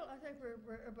 Well, I think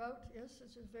we're about, yes,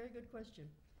 it's a very good question.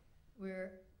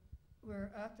 We're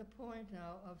at the point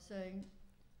now of saying,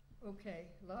 okay,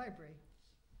 library,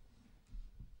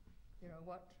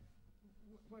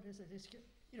 what is it? It's,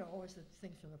 always the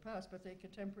things from the past, but the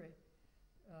contemporary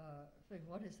thing,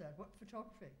 what is that? What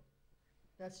photography?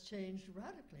 That's changed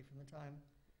radically from the time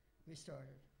we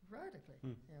started, radically,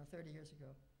 30 years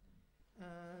ago.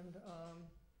 And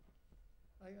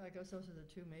I guess those are the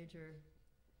two major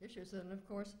issues. And of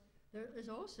course, there is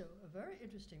also a very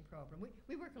interesting problem.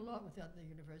 We work a lot with the other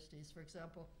universities. For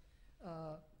example,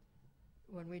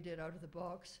 when we did Out of the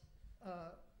Box,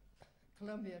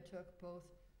 Columbia took both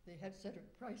the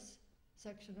Head-Centered Price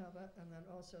section of it and then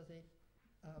also the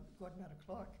Guatemala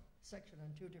Clark section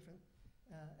in two different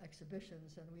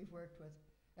exhibitions. And we've worked with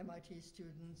MIT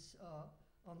students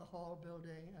on the Hall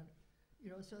building, and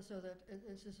so that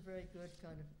it's just a very good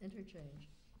kind of interchange.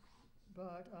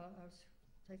 But I was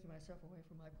taking myself away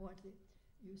from my point.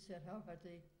 You said how had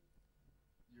the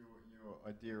your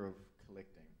idea of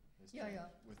collecting has changed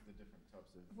with the different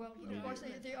types of. Well, of course,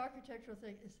 the architectural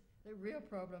thing is the real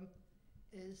problem.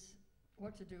 Is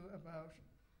what to do about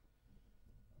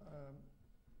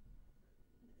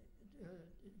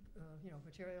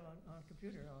material on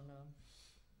computer, on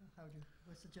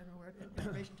what's the general word,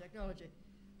 information technology,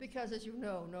 because as you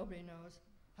know, nobody knows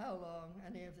how long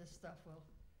any of this stuff will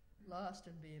last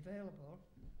and be available.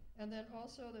 And then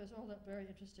also there's all that very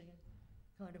interesting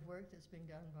kind of work that's being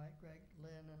done by Greg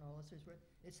Lynn and all this, where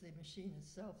it's the machine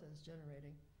itself that is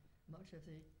generating much of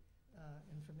the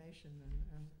information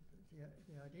and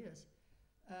the ideas.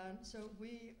 And so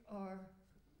we'll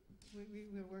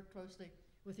work closely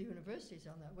with the universities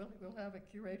on that. We'll have a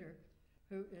curator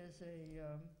who is a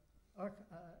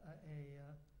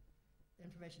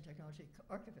information technology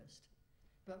archivist,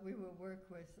 but we will work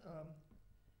with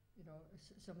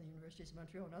some of the universities in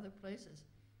Montreal and other places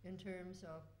in terms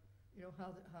of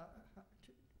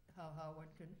how one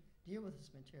can deal with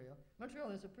this material.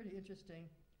 Montreal is a pretty interesting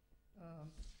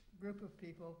group of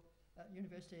people at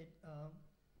Université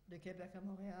de Québec à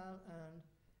Montréal and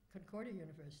Concordia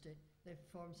University. They've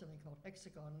formed something called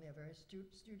Hexagon, and they have various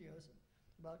studios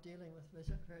about dealing with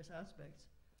various aspects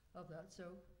of that.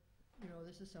 So,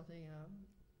 this is something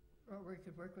we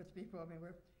could work with people. I mean,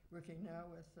 we're working now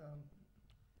with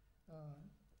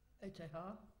ETH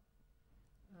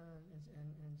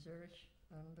in Zurich,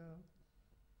 and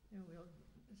we'll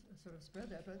sort of spread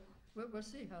that. But we'll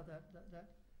see how that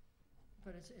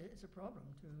but it's a problem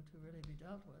to really be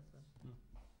dealt with.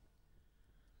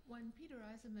 When Peter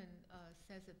Eisenman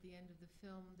says at the end of the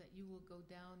film that you will go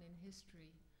down in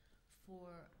history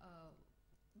for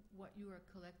what you are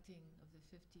collecting of the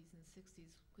 50s and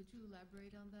 60s, could you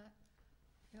elaborate on that?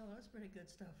 Yeah, well, that's pretty good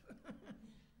stuff.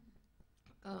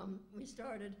 We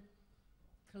started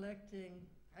collecting,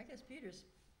 I guess, Peter's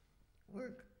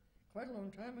work quite a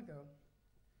long time ago.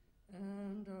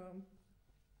 And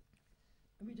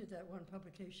we did that one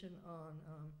publication on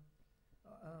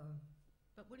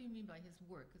but what do you mean by his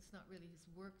work? It's not really his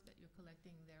work that you're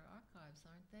collecting. Their archives,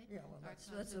 aren't they? Yeah, well, that's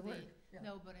the word. Yeah.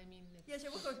 No, but I mean. Yes,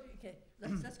 we'll go. Okay,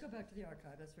 let's go back to the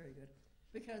archive. That's very good,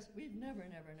 because we've never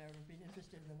been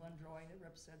interested in the one drawing that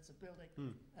represents a building.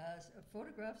 As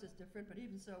photographs is different, but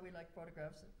even so, we like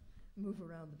photographs that move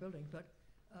around the building, but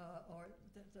or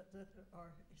that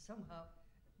are somehow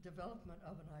development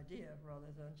of an idea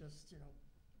rather than just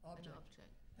object. An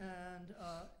object. And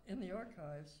in the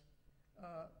archives.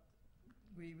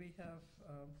 We have,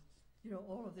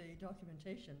 all of the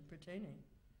documentation pertaining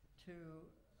to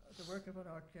the work of an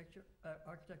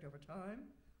architect over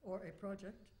time, or a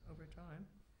project over time.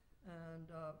 And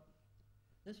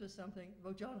this was something,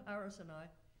 John Harris and I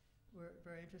were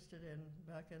very interested in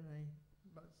back in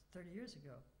about 30 years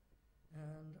ago.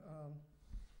 And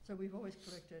so we've always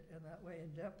collected in that way,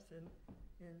 in depth, in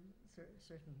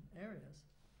certain areas.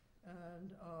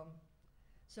 And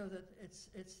so that it's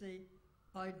the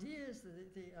ideas,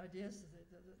 the ideas,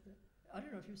 I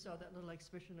don't know if you saw that little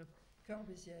exhibition of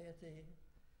Corbusier at the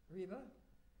Riva,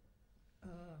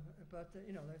 but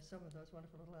you know, there's some of those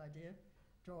wonderful little idea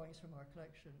drawings from our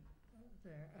collection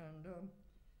there. And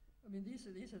I mean, these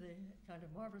are the kind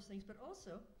of marvelous things, but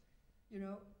also, you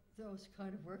know, those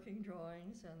kind of working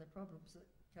drawings and the problems that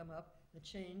come up, the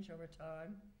change over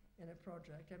time in a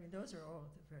project. I mean, those are all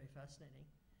very fascinating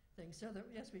things. So that,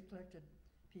 yes, we collected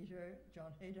Peter,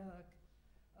 John Haydock,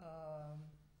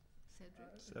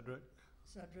 Cedric,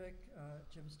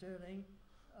 Jim Sterling,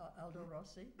 Aldo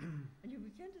Rossi, and you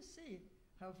begin to see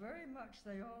how very much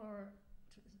they all are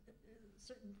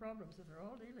certain problems that they're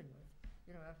all dealing with,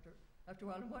 you know, after a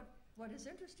while. And what is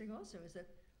interesting also is that,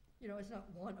 you know, it's not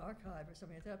one archive or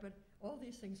something like that, but all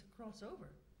these things cross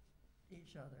over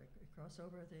each other, cross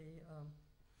over the,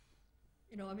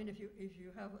 you know, I mean, if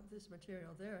you have this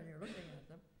material there and you're looking at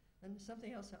them, then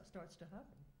something else starts to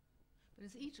happen. But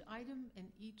is each item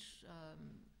in each,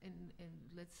 in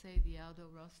let's say the Aldo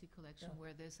Rossi collection, Yeah.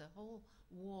 where there's a whole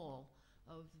wall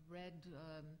of red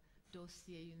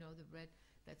dossier, you know, the red,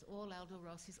 that's all Aldo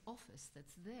Rossi's office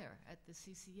that's there at the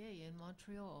CCA in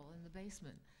Montreal in the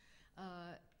basement.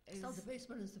 It's not the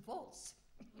basement, it's the vaults.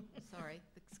 Sorry,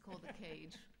 it's called the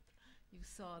cage. You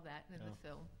saw that in the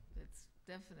film. It's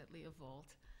definitely a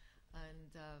vault,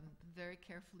 and very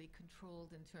carefully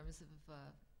controlled in terms of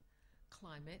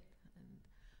climate.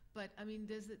 But I mean,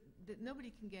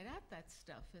 nobody can get at that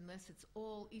stuff unless it's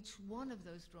all. Each one of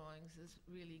those drawings is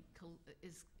really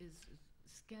is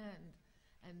scanned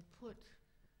and put.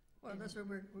 Well, that's what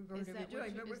we're going to be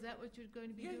doing. Is that what you're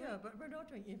going to be doing? Yeah, but we're not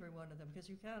doing every one of them because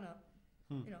you cannot.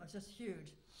 You know, it's just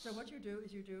huge. So what you do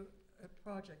is you do a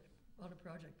project on a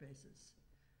project basis,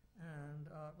 and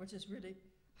which is really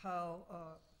how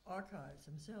archives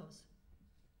themselves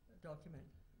document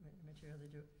material they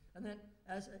do. And then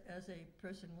as a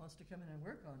person wants to come in and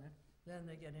work on it, then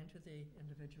they get into the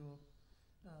individual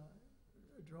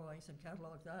drawings and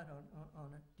catalog that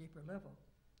on a deeper level.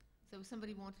 So if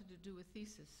somebody wanted to do a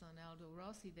thesis on Aldo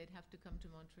Rossi, they'd have to come to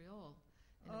Montreal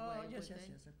in a way, yes, would yes, they?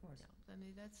 yes, of course. Yeah, I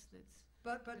mean, that's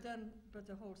But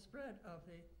the whole spread of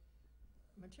the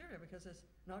material, because it's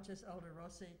not just Aldo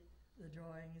Rossi, the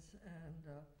drawings and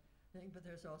thing, but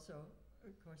there's also,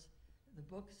 of course, the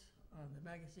books, the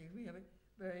magazine. We have a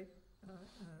very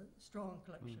strong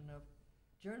collection of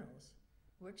journals,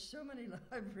 which so many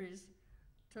libraries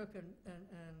took and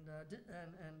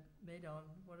made on,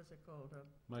 what is it called?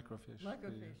 Microfiche.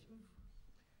 Microfiche.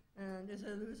 Yeah. And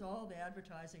they lose all the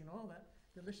advertising and all that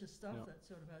delicious stuff that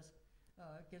sort of has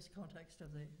gives context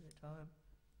of the time.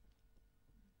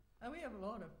 And we have a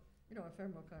lot of, you know,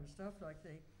 ephemeral kind of stuff like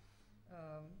the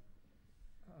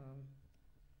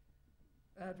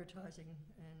advertising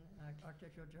in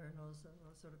architectural journals,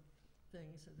 those sort of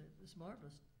things. It's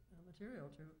marvelous material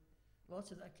too.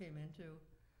 Lots of that came into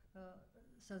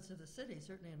Sense of the City,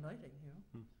 certainly in lighting, you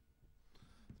know.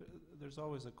 There's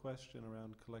always a question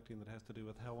around collecting that has to do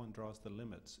with how one draws the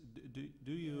limits.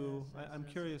 Do you? Yes, I'm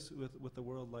yes. curious with a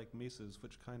world like Mises,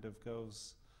 which kind of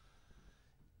goes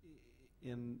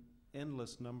in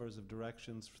endless numbers of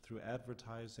directions through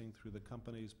advertising, through the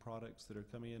company's products that are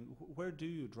coming in. Where do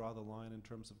you draw the line in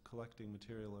terms of collecting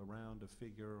material around a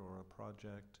figure or a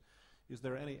project? Is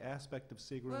there any aspect of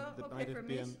Seagram that might have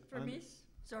been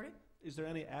sorry? Is there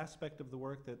any aspect of the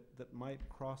work that might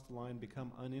cross the line,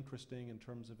 become uninteresting in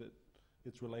terms of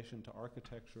its relation to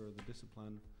architecture or the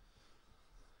discipline?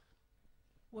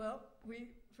 Well,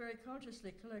 we very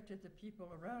consciously collected the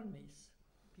people around Mies.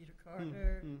 Peter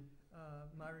Carter,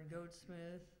 Myron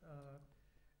Goldsmith,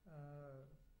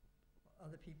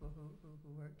 other people who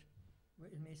worked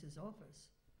in Mies's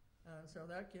office. So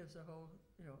that gives a whole,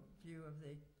 you know, view of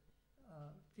the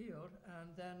field.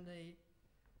 And then the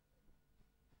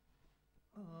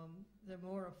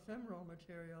more ephemeral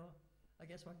material, I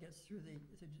guess one gets through the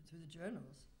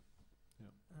journals.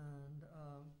 Yeah. And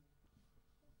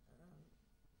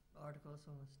articles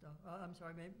and stuff. I'm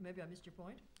sorry, maybe I missed your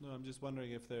point. No, I'm just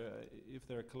wondering if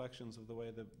there are collections of the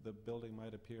way the building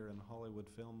might appear in Hollywood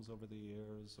films over the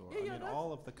years, or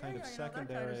all of the kind of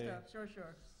secondary. That kind of stuff.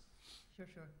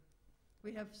 Sure.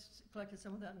 We have collected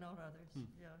some of that, not others.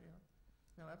 Yeah.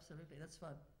 No, absolutely, that's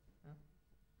fun. Yeah.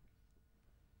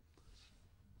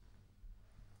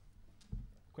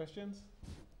 Questions?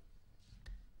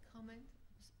 comment,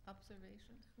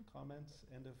 observation. Comments,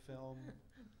 end of film,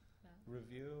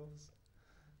 reviews.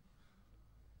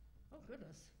 Oh,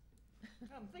 goodness.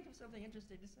 Think of something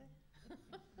interesting to say.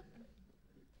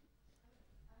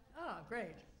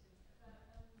 Great. It's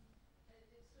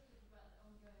sort of about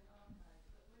ongoing archive,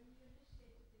 but when you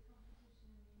initiated the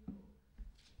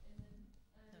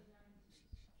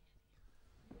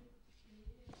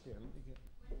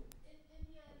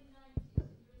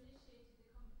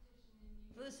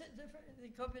the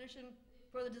competition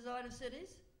for the design of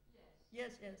cities?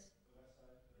 Yes, yes.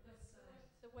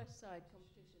 The West Side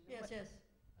competition. Yes, yes.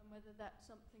 And whether that's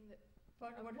something that,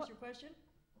 Pardon, what is your question?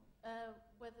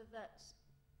 whether that's,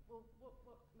 well,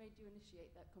 what made you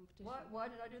initiate that competition? Why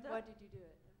did I do that? Why did you do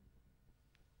it?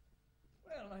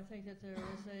 Well, I think that there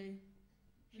is a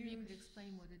Maybe you huge could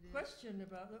explain what it is. question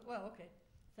about it. Well, okay,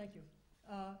 thank you.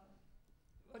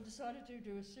 I decided to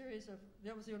do a series of,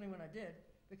 that was the only one I did,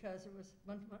 because it was,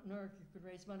 Newark, you could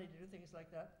raise money to do things like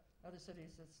that. Other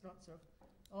cities, it's not so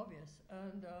obvious.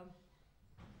 And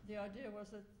the idea was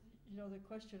that, you know, the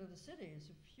question of the city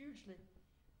is a hugely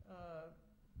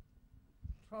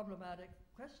problematic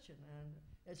question. And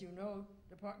as you know,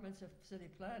 departments of city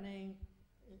planning,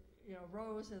 you know,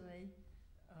 rose in the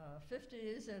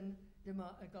 50s and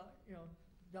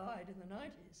died in the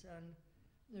 90s. And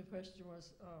the question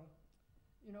was,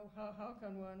 you know, how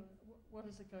can one, what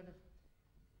is the kind of,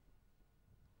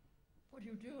 what do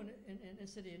you do in a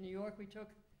city? In New York, we took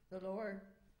the lower,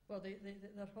 well,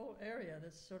 that whole area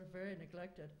that's sort of very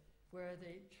neglected, where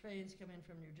the trains come in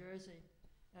from New Jersey,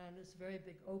 and it's a very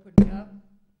big open gap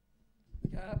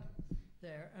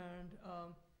there. And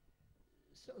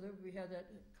so that we had that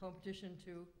competition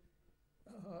to,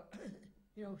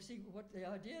 you know, see what the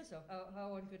ideas of how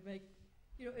one could make,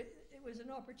 you know, it was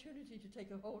an opportunity to take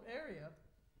a whole area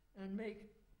and make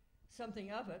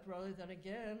something of it, rather than,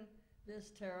 again,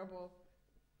 this terrible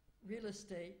real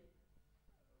estate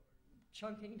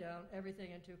chunking down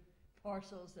everything into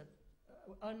parcels that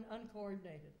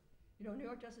uncoordinated. You know, New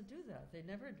York doesn't do that. They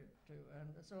never do. And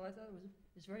so I thought it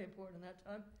was very important in that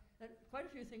time. And quite a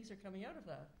few things are coming out of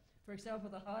that. For example,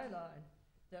 the High Line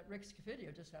that Rick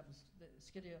Scafidio just happens,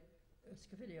 Scafidio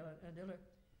and Diller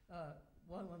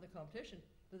won the competition.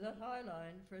 But that High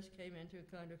Line first came into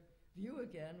kind of view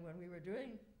again when we were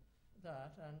doing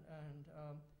that. And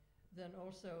then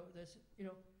also there's, you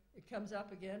know, it comes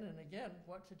up again and again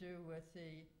what to do with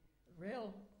the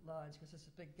rail lines, because there's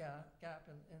a big gap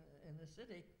in the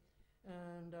city.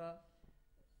 And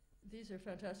these are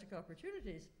fantastic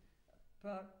opportunities.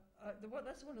 But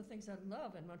that's one of the things I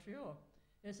love in Montreal,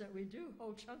 is that we do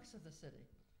whole chunks of the city.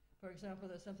 For example,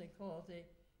 there's something called the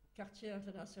Quartier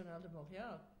International de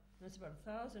Montréal, and it's about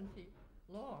 1,000 feet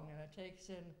long, and it takes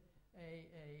in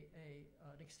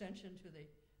an extension to the,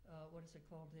 what is it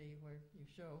called, where you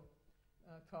show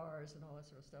cars and all that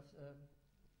sort of stuff,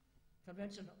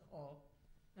 convention hall.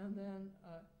 And then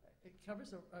it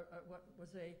covers what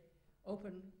was a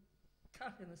open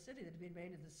cut in the city that had been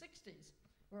made in the 60s.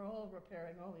 We're all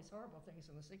repairing all these horrible things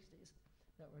in the 60s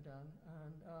that were done.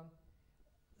 And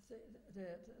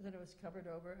then it was covered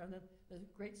over. And then the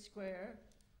great square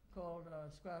called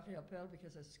Square Réappel,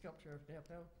 because there's a sculpture of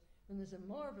Réappel. And there's a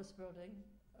marvelous building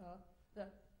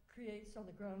that creates on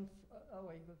the ground,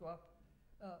 you could go up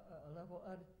a level,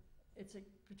 and it's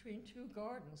between two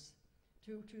gardens,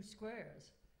 two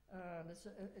squares. And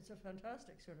it's a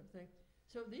fantastic sort of thing.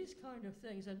 So these kind of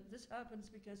things, and this happens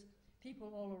because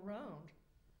people all around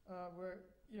were,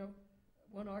 you know,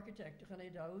 one architect, René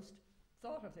Daoust,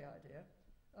 thought of the idea.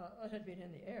 It had been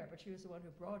in the air, but she was the one who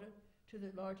brought it to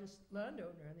the largest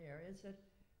landowner in the area and said,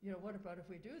 you know, what about if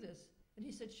we do this? And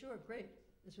he said, sure, great.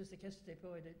 This was the Caisse de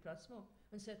dépôt et de placement.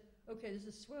 And said, okay, this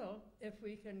is swell if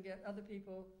we can get other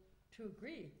people to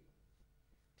agree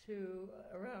to,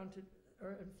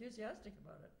 or enthusiastic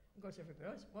about it. Of course, everybody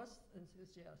else was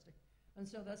enthusiastic. And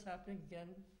so that's happening again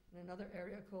in another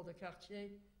area called the Quartier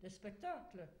des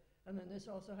Spectacles. And then this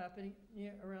also happening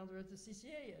around where the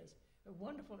CCA is. A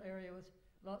wonderful area with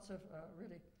lots of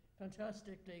really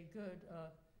fantastically good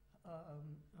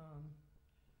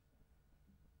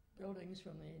buildings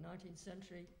from the 19th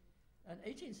century and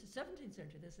 17th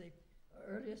century. There's the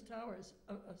earliest towers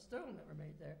of stone that were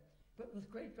made there, but with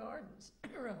great gardens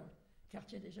around,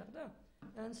 Quartier des Jardins.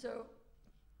 And so,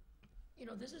 you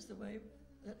know, this is the way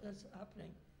that's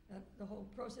happening. And the whole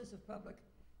process of public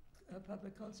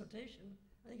consultation,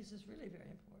 I think this is really very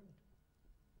important.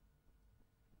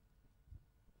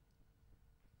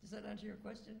 Does that answer your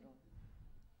question?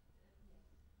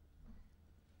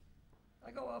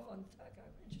 I go off on tack.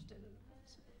 I'm interested in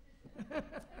this. The other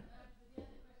question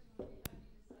would be, how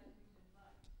do you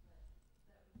decide who to invite?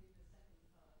 That would be the second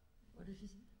part. What did you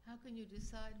say? How can you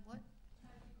decide what?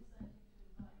 How do you decide who to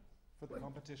invite? For the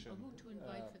competition. Or who to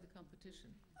invite for the competition?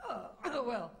 Oh,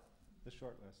 well, The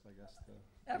short list, I guess.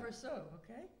 ever so,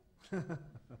 okay?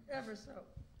 Ever so.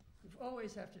 You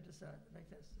always have to decide, make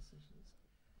those decisions.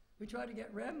 We tried to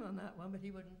get Rem on that one, but he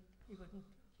wouldn't work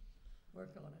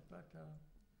on it. But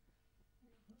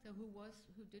So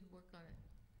who did work on it?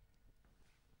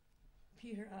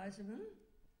 Peter Eisenman,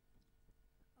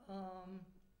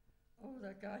 oh,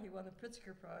 that guy, he won the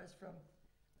Pritzker Prize from,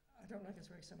 I don't like his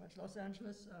work so much, Los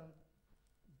Angeles,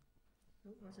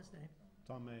 what's his name?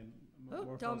 Tom Main.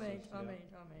 Oh, Tom Main.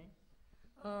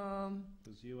 It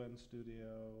was UN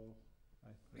Studio, I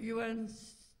think.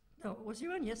 No, it was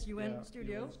UN, yes, UN Yeah,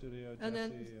 Studio. UN Studio, And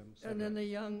then- Jesse and And then Cedric. the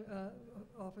young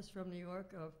office from New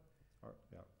York of,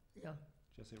 Yeah, yeah.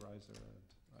 Jesse Reiser and.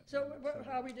 So and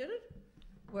how Cedric. we did it?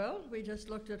 Well, we just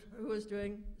looked at who was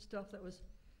doing stuff that was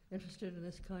interested in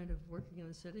this kind of working in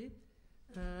the city.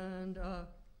 And,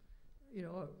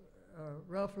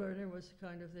 Ralph Lerner was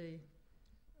kind of the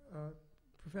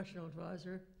professional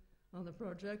advisor on the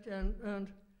project. And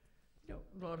a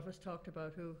lot of us talked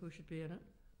about who should be in it.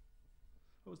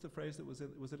 What was the phrase that was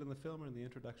it in the film or in the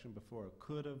introduction before?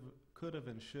 Could have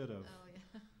and should have. Oh,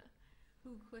 yeah.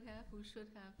 Who could have, who should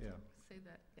have. Yeah. Say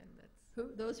that again,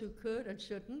 Those who could and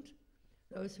shouldn't,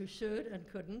 those who should and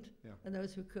couldn't, Yeah. and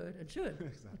those who could and should.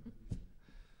 Exactly.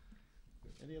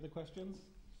 Any other questions?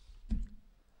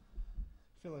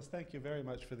 Phyllis, thank you very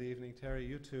much for the evening. Teri,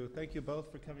 you too. Thank you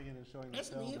both for coming in and showing the Yes,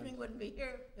 film. and the and evening wouldn't be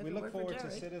here if we it look weren't for forward to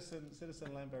Teri.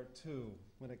 Citizen Lambert 2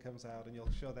 when it comes out, and you'll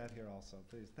show that here also.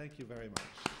 Please, thank you very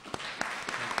much.